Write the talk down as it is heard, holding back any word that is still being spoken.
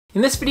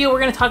In this video, we're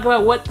going to talk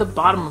about what the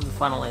bottom of the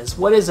funnel is,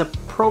 what is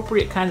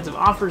appropriate kinds of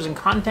offers and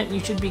content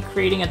you should be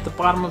creating at the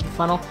bottom of the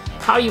funnel,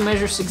 how you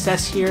measure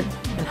success here,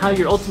 and how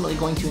you're ultimately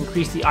going to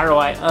increase the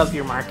ROI of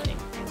your marketing.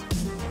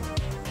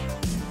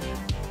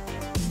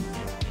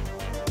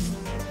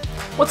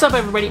 What's up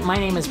everybody, my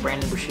name is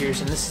Breshears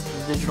and this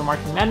is the Digital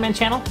Marketing Madman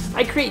channel.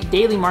 I create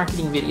daily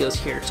marketing videos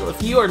here, so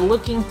if you are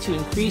looking to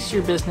increase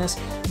your business,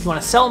 if you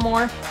want to sell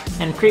more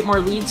and create more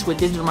leads with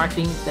digital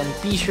marketing, then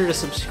be sure to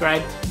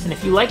subscribe. And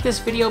if you like this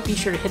video, be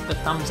sure to hit the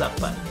thumbs up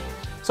button.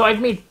 So I've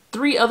made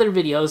 3 other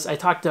videos. I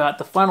talked about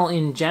the funnel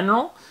in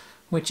general,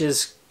 which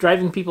is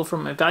driving people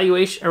from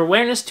evaluation or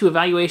awareness to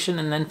evaluation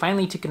and then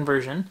finally to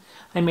conversion.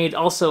 I made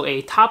also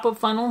a top of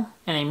funnel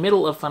and a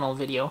middle of funnel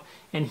video,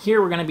 and here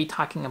we're going to be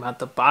talking about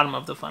the bottom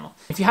of the funnel.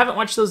 If you haven't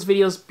watched those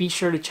videos, be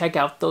sure to check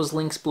out those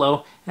links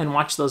below and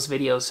watch those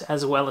videos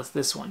as well as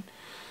this one.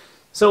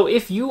 So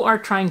if you are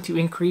trying to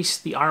increase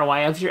the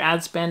ROI of your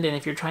ad spend and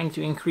if you're trying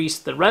to increase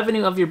the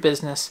revenue of your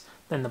business,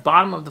 then the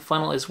bottom of the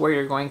funnel is where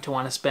you're going to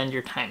want to spend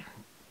your time.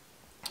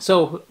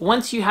 So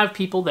once you have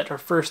people that are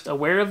first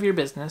aware of your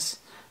business,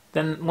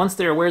 then once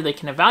they're aware, they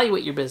can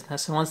evaluate your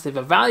business, and once they've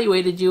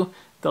evaluated you,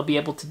 they'll be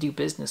able to do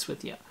business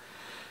with you.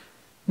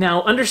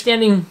 Now,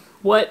 understanding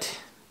what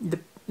the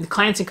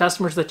clients and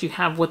customers that you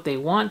have, what they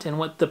want, and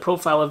what the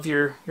profile of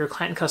your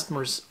client and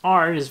customers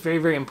are is very,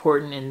 very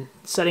important in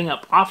setting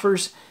up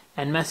offers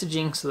and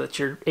messaging so that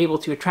you're able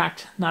to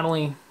attract not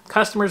only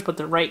customers, but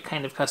the right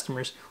kind of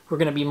customers who are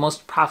going to be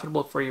most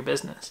profitable for your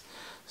business.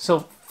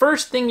 So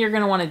first thing you're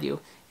going to want to do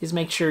is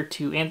make sure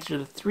to answer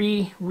the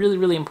 3 really,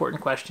 really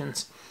important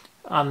questions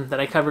that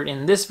I covered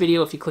in this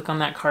video. If you click on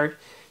that card,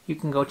 you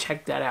can go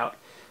check that out.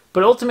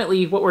 But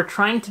ultimately, what we're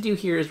trying to do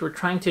here is we're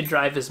trying to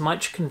drive as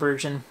much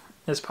conversion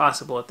as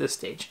possible at this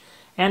stage.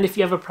 And if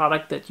you have a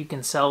product that you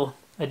can sell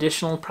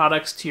additional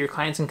products to your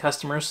clients and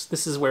customers,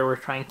 this is where we're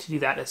trying to do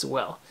that as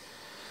well.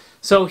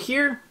 So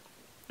here,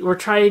 we're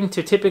trying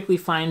to typically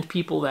find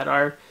people that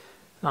are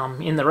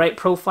in the right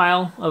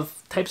profile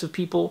of types of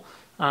people,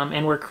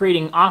 and we're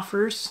creating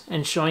offers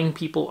and showing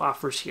people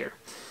offers here.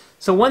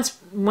 So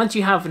once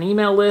you have an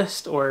email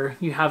list or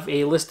you have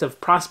a list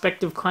of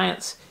prospective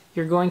clients,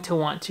 you're going to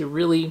want to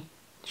really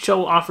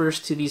show offers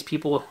to these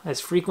people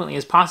as frequently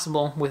as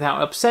possible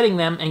without upsetting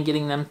them and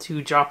getting them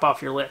to drop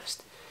off your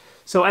list.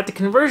 So at the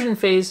conversion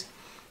phase,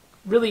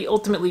 really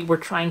ultimately we're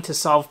trying to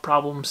solve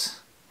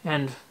problems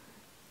and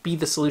be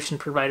the solution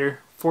provider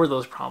for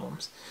those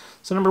problems.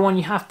 So number 1,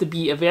 you have to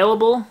be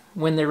available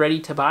when they're ready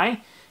to buy.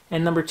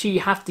 And number 2,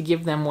 you have to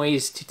give them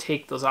ways to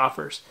take those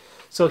offers.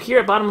 So here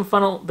at bottom of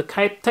funnel, the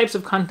types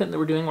of content that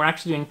we're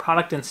actually doing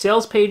product and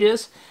sales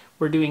pages.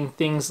 We're doing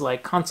things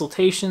like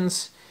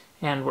consultations,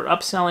 and we're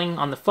upselling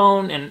on the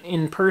phone and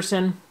in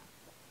person.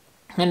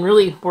 And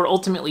really, we're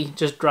ultimately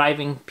just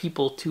driving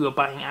people to a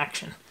buying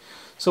action.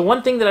 So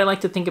one thing that I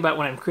like to think about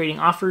when I'm creating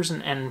offers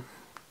and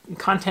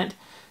content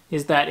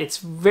is that it's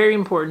very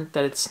important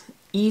that it's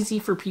easy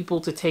for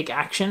people to take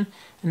action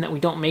and that we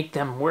don't make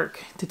them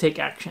work to take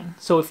action.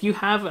 So if you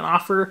have an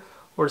offer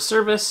or a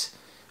service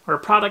or a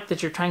product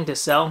that you're trying to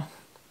sell,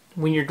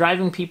 when you're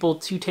driving people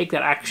to take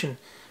that action,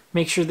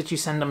 make sure that you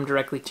send them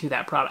directly to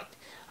that product.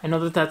 I know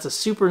that that's a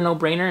super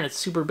no-brainer and it's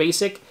super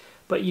basic,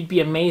 but you'd be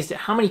amazed at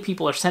how many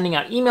people are sending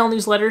out email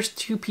newsletters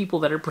to people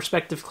that are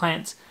prospective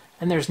clients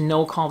and there's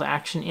no call to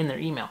action in their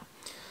email.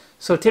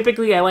 So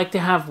typically I like to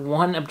have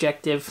one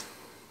objective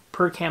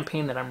per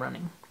campaign that I'm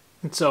running.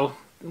 And so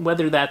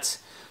whether that's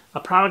a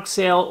product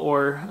sale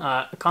or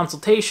a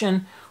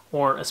consultation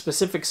or a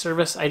specific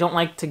service, I don't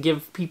like to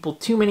give people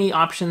too many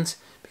options,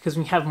 because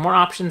when you have more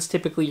options,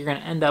 typically you're going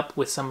to end up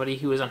with somebody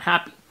who is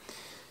unhappy.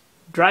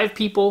 Drive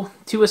people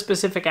to a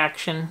specific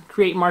action,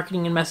 create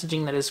marketing and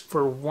messaging that is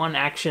for one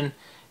action,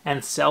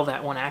 and sell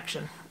that one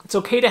action. It's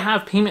okay to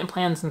have payment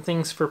plans and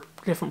things for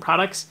different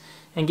products,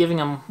 and giving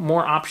them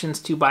more options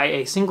to buy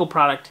a single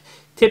product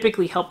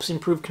typically helps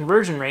improve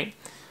conversion rate.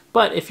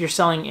 But if you're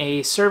selling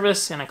a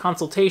service and a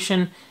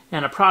consultation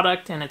and a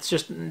product and it's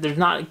just there's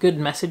not good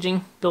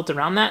messaging built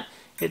around that,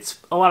 it's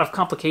a lot of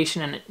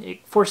complication and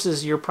it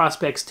forces your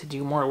prospects to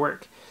do more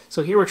work.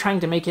 So here we're trying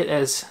to make it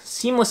as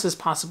seamless as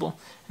possible,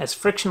 as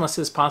frictionless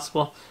as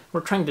possible.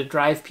 We're trying to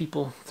drive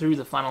people through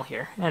the funnel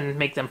here and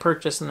make them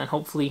purchase and then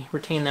hopefully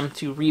retain them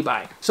to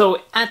rebuy.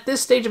 So at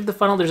this stage of the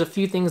funnel, there's a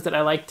few things that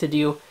I like to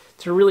do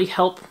to really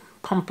help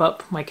pump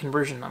up my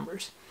conversion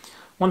numbers.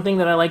 One thing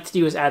that I like to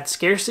do is add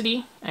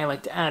scarcity. I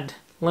like to add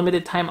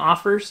limited time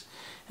offers.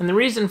 And the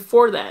reason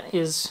for that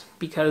is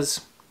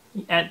because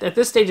at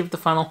this stage of the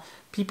funnel,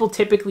 people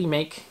typically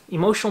make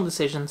emotional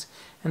decisions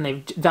and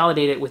they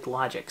validate it with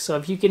logic. So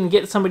if you can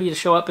get somebody to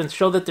show up and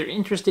show that they're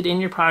interested in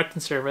your product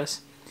and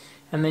service,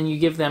 and then you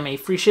give them a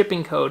free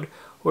shipping code,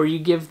 or you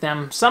give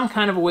them some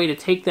kind of a way to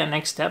take that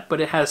next step,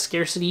 but it has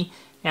scarcity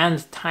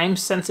and time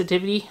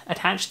sensitivity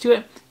attached to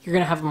it, you're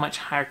going to have a much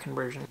higher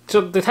conversion.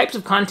 So the types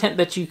of content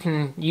that you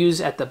can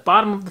use at the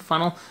bottom of the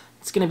funnel,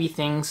 it's going to be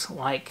things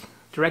like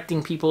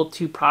directing people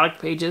to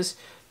product pages,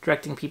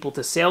 directing people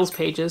to sales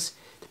pages.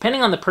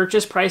 Depending on the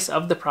purchase price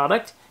of the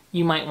product,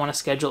 you might want to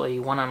schedule a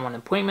one-on-one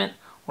appointment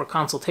or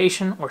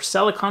consultation or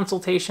sell a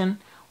consultation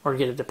or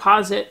get a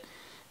deposit.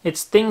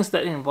 It's things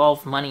that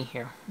involve money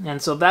here.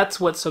 And so that's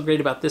what's so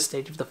great about this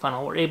stage of the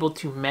funnel. We're able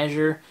to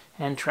measure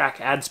and track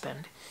ad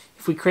spend.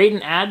 If we create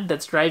an ad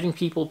that's driving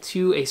people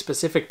to a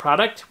specific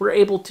product, we're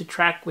able to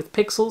track with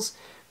pixels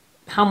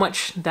how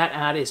much that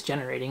ad is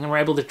generating, and we're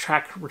able to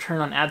track return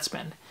on ad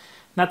spend.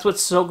 And that's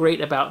what's so great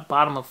about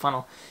bottom of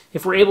funnel.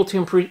 If we're able to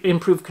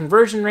improve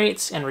conversion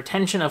rates and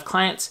retention of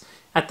clients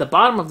at the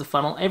bottom of the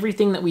funnel,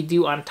 everything that we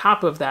do on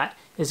top of that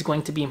is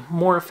going to be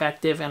more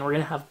effective, and we're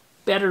going to have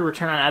better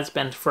return on ad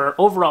spend for our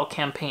overall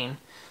campaign.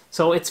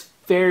 So it's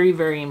very,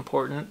 very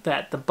important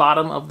that the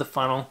bottom of the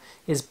funnel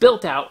is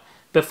built out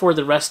before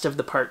the rest of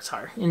the parts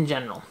are in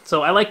general.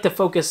 So I like to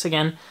focus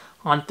again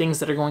on things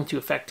that are going to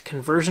affect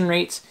conversion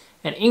rates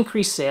and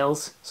increase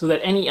sales, so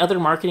that any other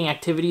marketing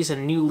activities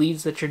and new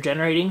leads that you're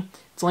generating,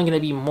 it's only going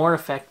to be more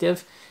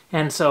effective.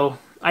 And so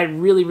I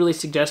really, really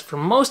suggest for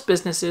most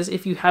businesses,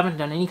 if you haven't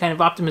done any kind of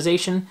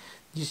optimization,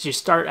 you just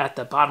start at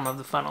the bottom of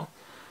the funnel.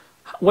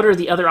 What are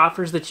the other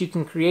offers that you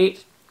can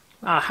create?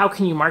 How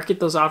can you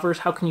market those offers?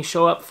 How can you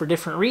show up for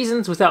different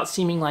reasons without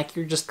seeming like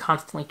you're just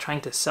constantly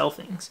trying to sell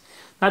things?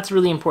 That's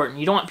really important.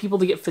 You don't want people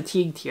to get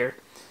fatigued here.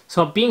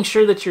 So being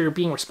sure that you're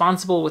being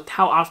responsible with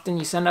how often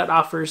you send out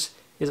offers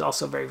is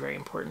also very, very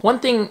important. One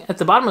thing at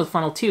the bottom of the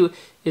funnel too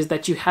is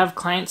that you have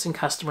clients and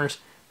customers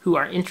who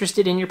are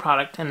interested in your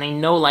product and they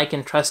know, like,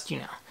 and trust you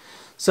now.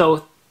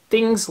 So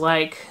things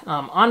like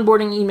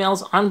onboarding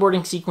emails,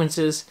 onboarding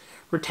sequences,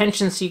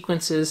 retention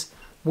sequences,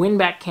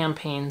 win-back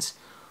campaigns,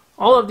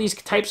 all of these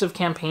types of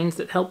campaigns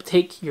that help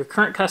take your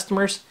current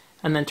customers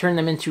and then turn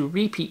them into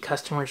repeat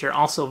customers are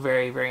also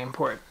very, very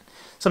important.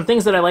 Some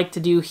things that I like to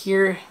do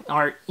here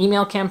are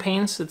email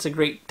campaigns. It's a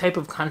great type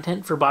of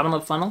content for bottom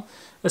of funnel,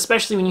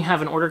 especially when you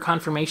have an order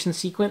confirmation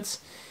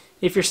sequence.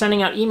 If you're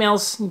sending out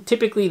emails,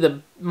 typically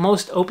the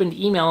most opened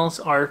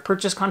emails are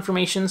purchase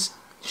confirmations,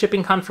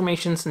 shipping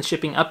confirmations, and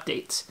shipping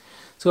updates.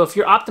 So if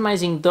you're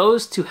optimizing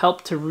those to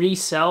help to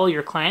resell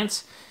your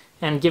clients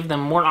and give them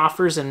more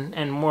offers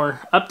and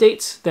more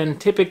updates, then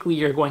typically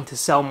you're going to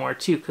sell more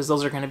too, because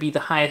those are going to be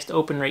the highest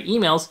open rate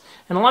emails.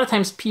 And a lot of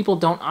times people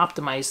don't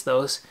optimize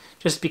those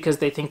just because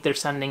they think they're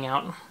sending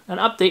out an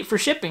update for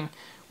shipping,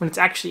 when it's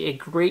actually a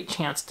great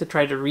chance to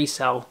try to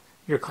resell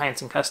your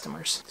clients and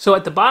customers. So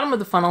at the bottom of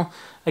the funnel,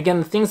 again,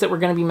 the things that we're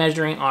going to be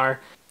measuring are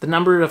the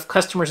number of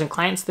customers and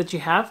clients that you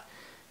have,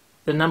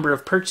 the number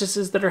of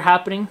purchases that are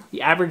happening,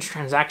 the average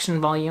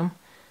transaction volume,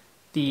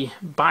 the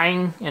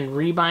buying and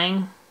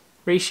rebuying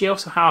ratio.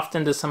 So how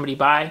often does somebody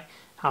buy?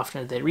 How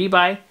often do they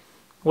rebuy?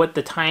 What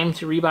the time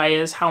to rebuy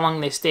is, how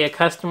long they stay a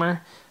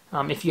customer.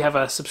 If you have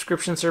a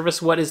subscription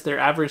service, what is their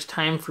average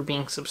time for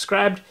being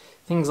subscribed?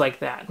 Things like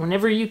that.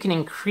 Whenever you can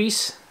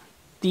increase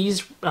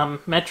these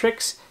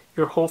metrics,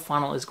 your whole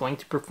funnel is going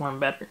to perform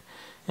better.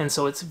 And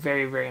so it's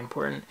very, very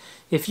important.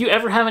 If you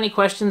ever have any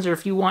questions, or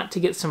if you want to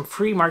get some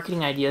free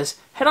marketing ideas,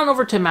 head on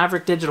over to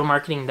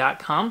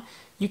maverickdigitalmarketing.com.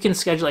 You can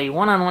schedule a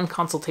one-on-one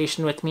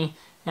consultation with me,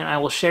 and I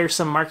will share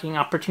some marketing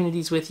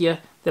opportunities with you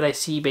that I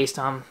see based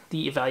on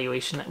the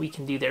evaluation that we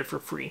can do there for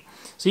free.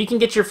 So you can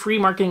get your free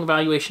marketing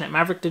evaluation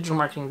at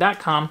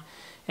maverickdigitalmarketing.com.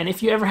 And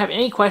if you ever have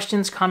any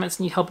questions, comments,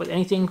 need help with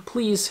anything,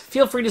 please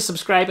feel free to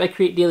subscribe. I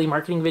create daily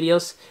marketing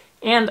videos,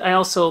 and I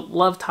also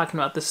love talking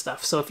about this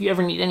stuff. So if you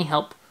ever need any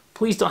help,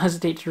 please don't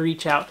hesitate to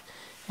reach out,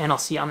 and I'll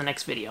see you on the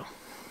next video.